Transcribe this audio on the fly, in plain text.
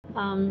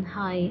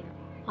Hi,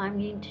 I'm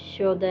going to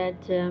show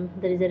that the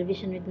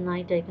reservation with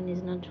night icon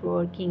is not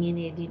working in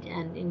edit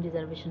and in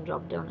reservation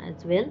drop down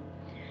as well.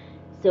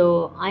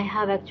 So I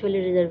have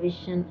actually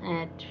reservation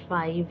at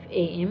 5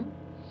 a.m.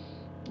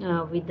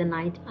 With the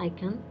night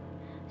icon.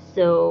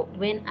 So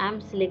when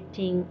I'm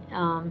selecting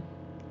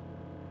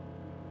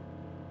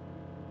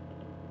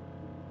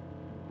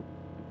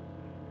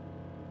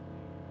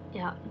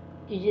yeah,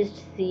 you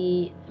just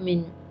see,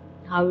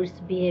 how it's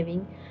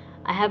behaving.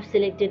 I have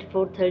selected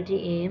 4:30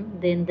 a.m.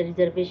 then the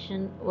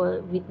reservation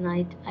with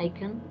night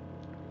icon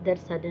that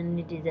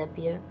suddenly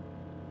disappear.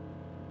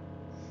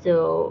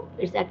 So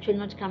it's actually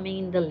not coming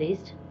in the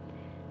list.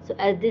 So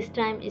as this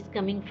time is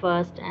coming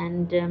first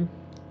and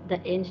the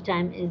end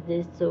time is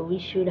this, so we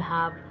should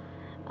have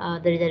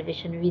the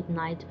reservation with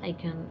night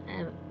icon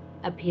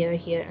appear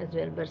here as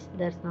well, but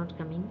that's not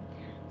coming.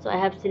 So I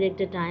have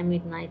selected time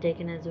with night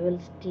icon as well,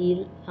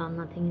 still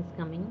nothing is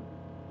coming.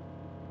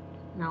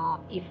 Now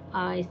if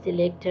I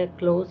select a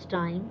close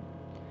time,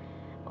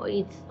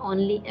 it's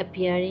only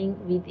appearing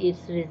with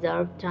its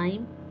reserved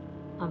time,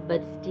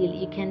 but still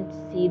you can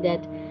see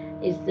that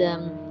it's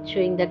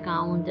showing the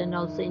count and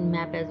also in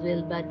map as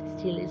well, but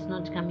still it's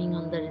not coming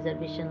on the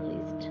reservation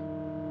list.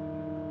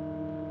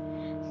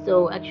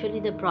 So actually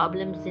the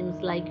problem seems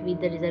like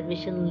with the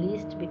reservation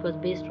list, because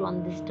based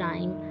on this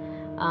time,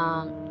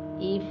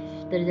 if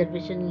the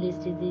reservation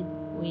list is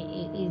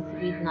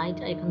with night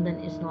icon,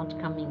 then it's not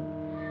coming.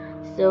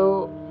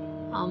 So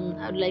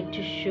I would like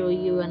to show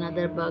you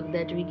another bug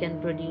that we can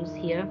produce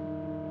here.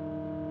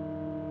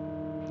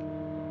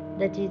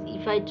 That is,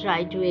 if I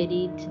try to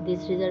edit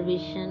this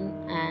reservation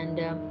and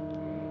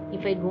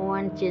if I go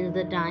and change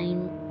the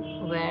time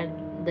where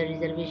the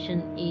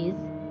reservation is,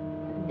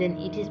 then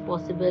it is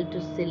possible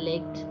to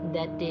select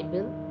that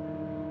table,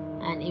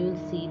 and you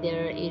will see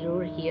there are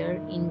error here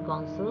in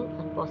console,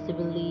 and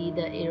possibly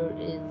the error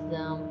is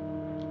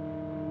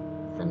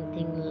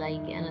something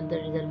like another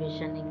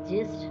reservation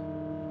exists.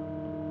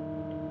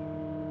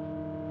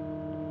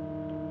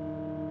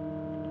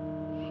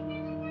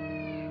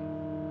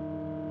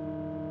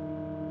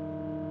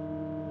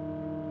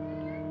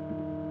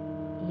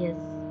 Yes,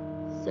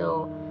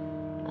 so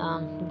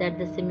that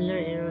the similar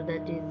error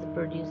that is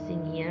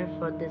producing here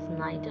for this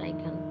night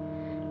icon.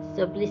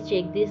 So please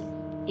check this.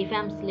 If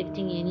I'm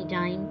selecting any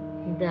time,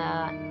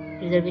 the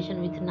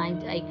reservation with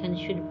night icon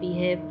should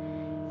behave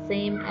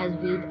same as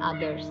with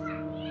others.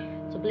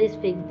 So please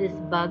fix this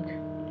bug.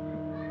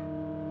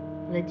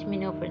 Let me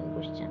know for any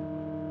question.